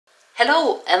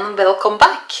Hello and welcome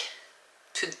back.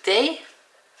 Today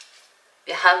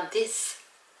we have this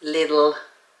little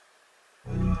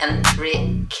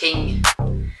entry king.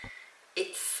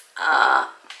 It's a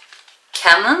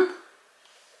Canon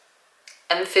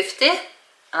M50 and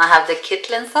I have the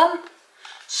kit lens on.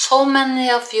 So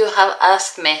many of you have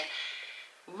asked me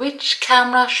which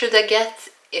camera should I get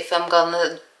if I'm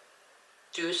gonna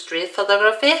do street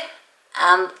photography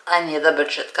and I need a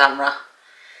budget camera.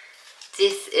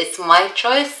 This is my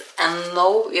choice, and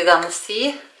now you're gonna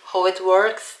see how it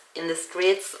works in the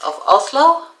streets of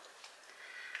Oslo.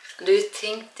 Do you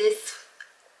think this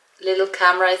little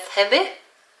camera is heavy?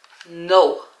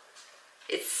 No.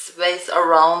 It weighs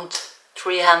around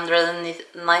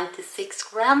 396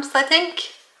 grams, I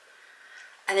think.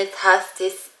 And it has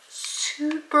this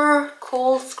super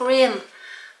cool screen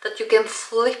that you can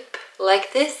flip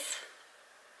like this.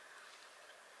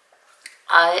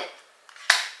 I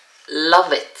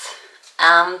love it.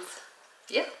 And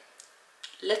yeah,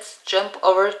 let's jump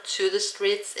over to the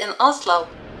streets in Oslo.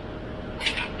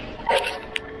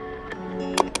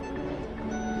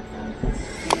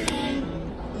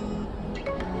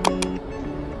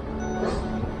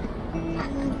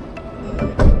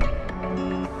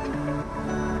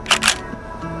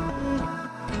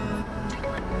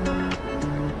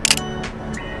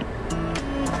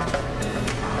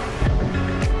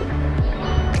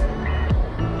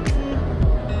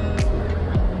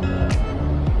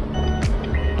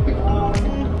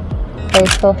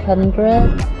 ISO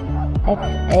 100,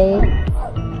 f8,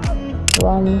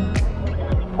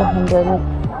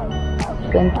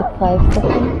 125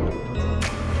 seconds.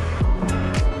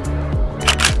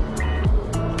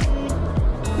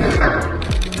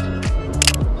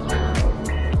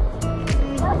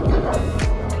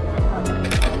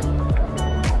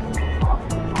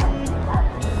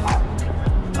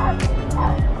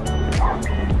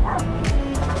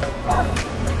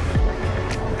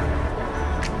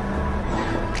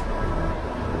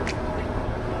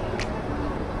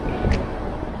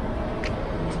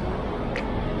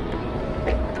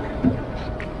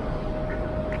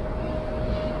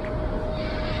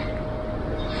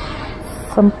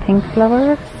 Some pink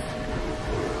flowers.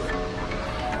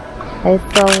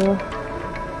 ISO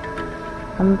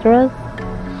 100,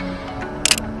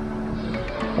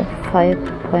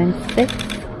 5.6.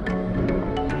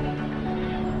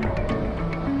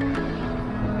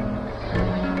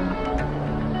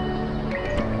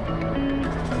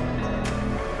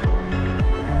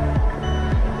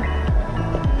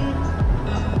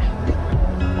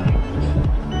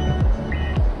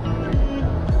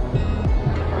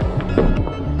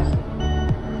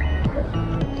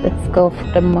 Let's go for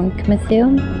the Monk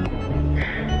Museum.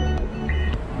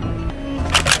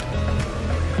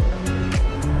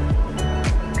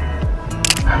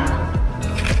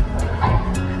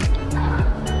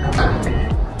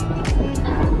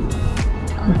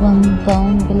 One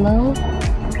down below.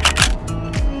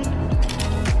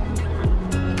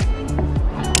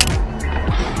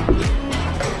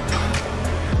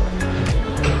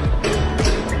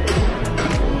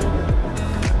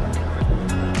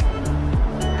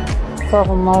 So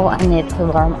now I need to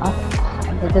warm up. I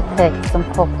need to take some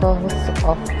photos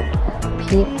of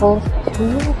people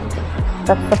too.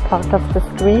 That's a part of the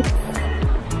streets.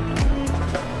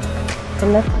 So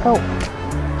let's go.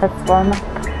 Let's warm up.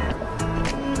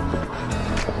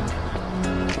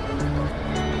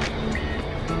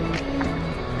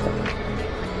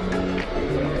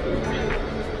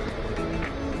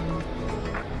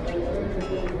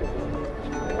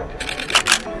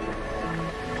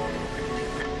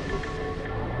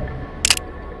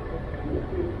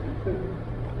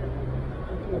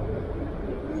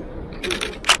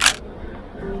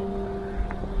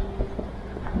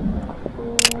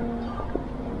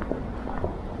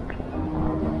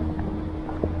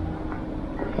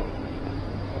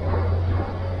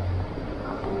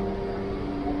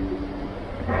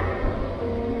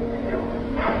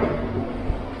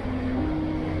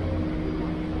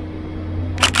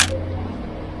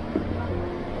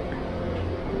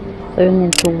 So you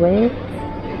need to wait.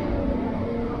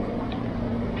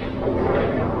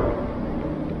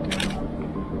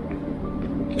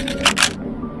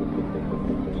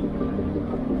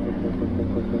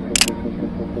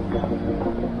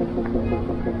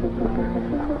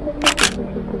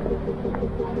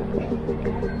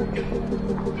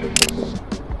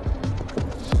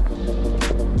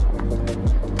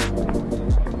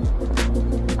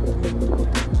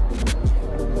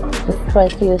 Just try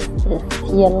to use this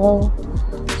yellow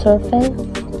surface.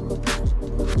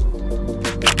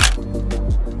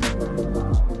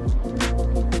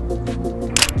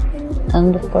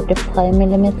 and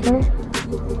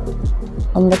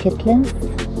 45mm on the kit lens.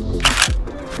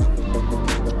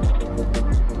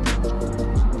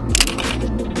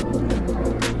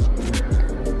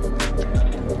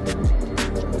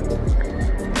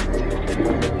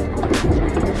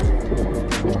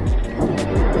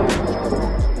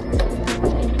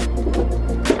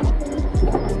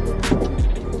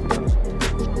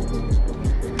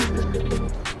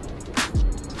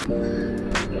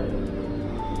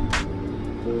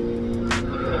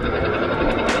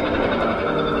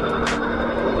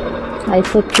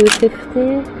 ISO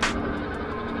 250,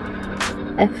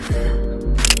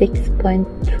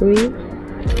 f6.3.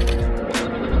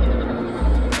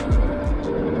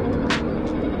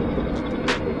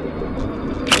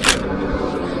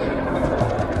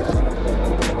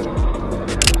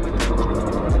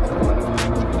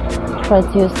 Try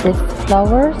to use these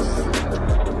flowers.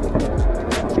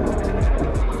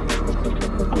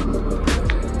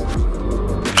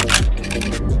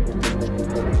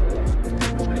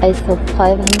 ISO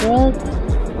 500,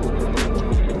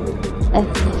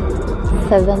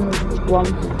 f715.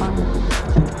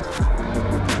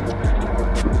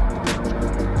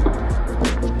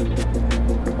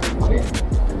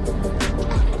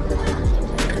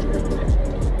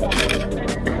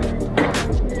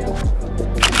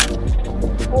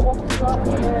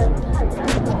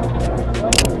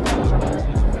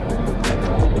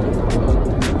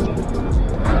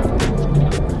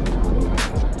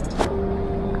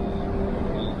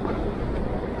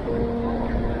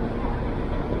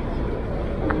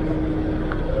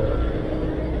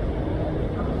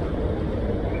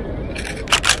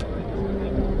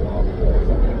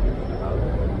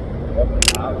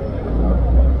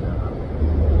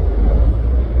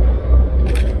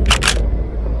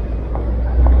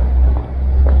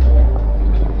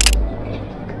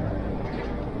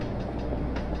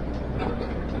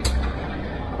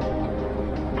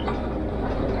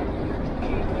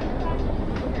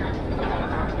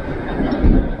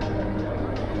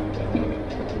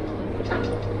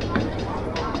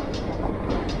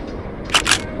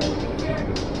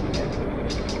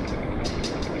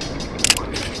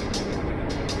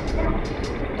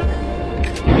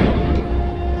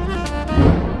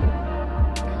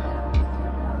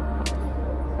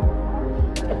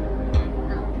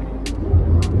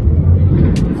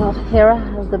 So here I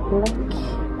have the black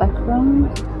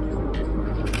background.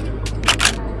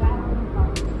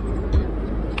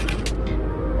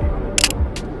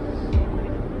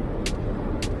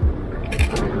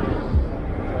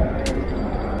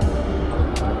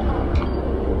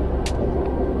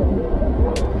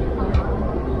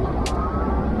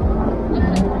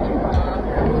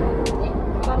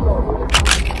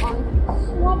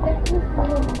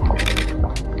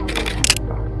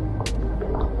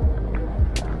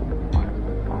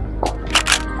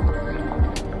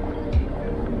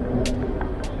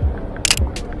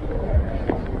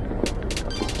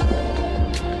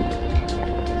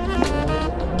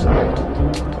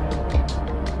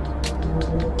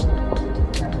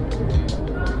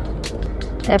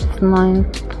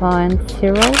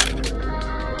 f9.0.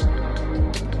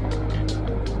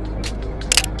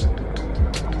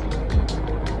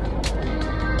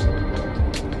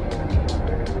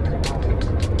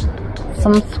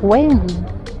 Some swans.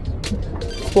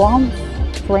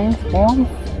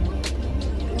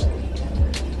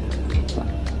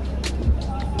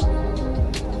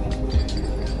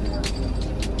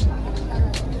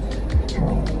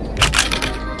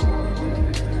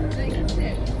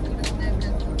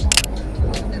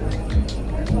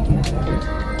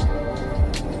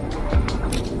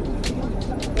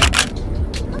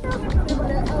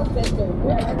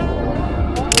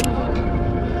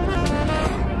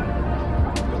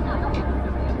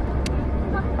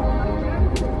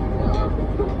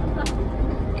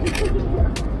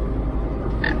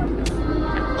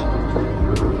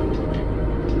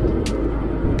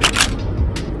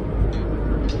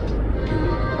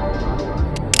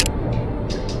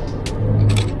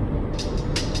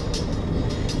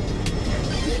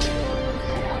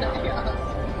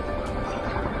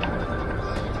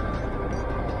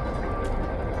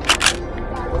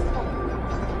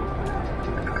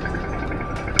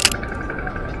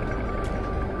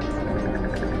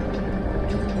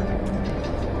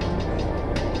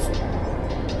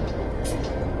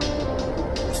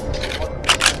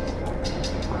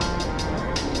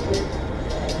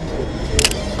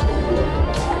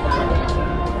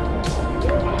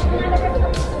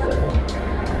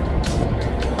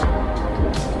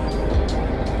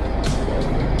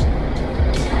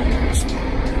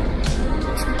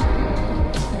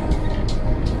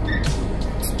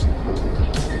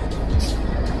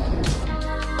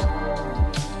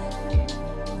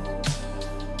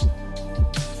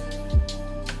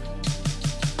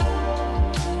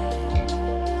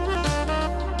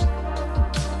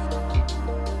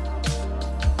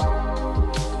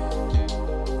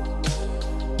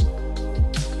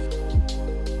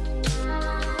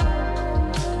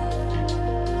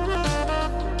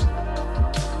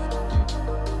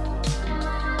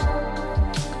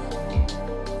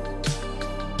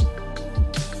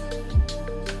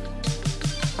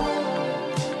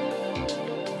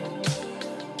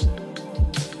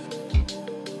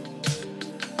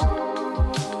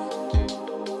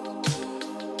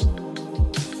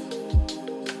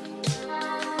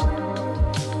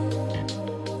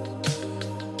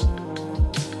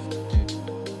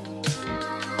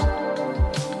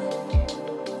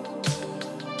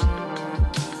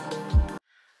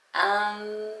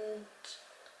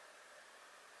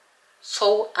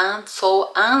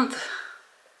 and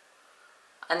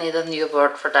I need a new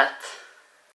word for that.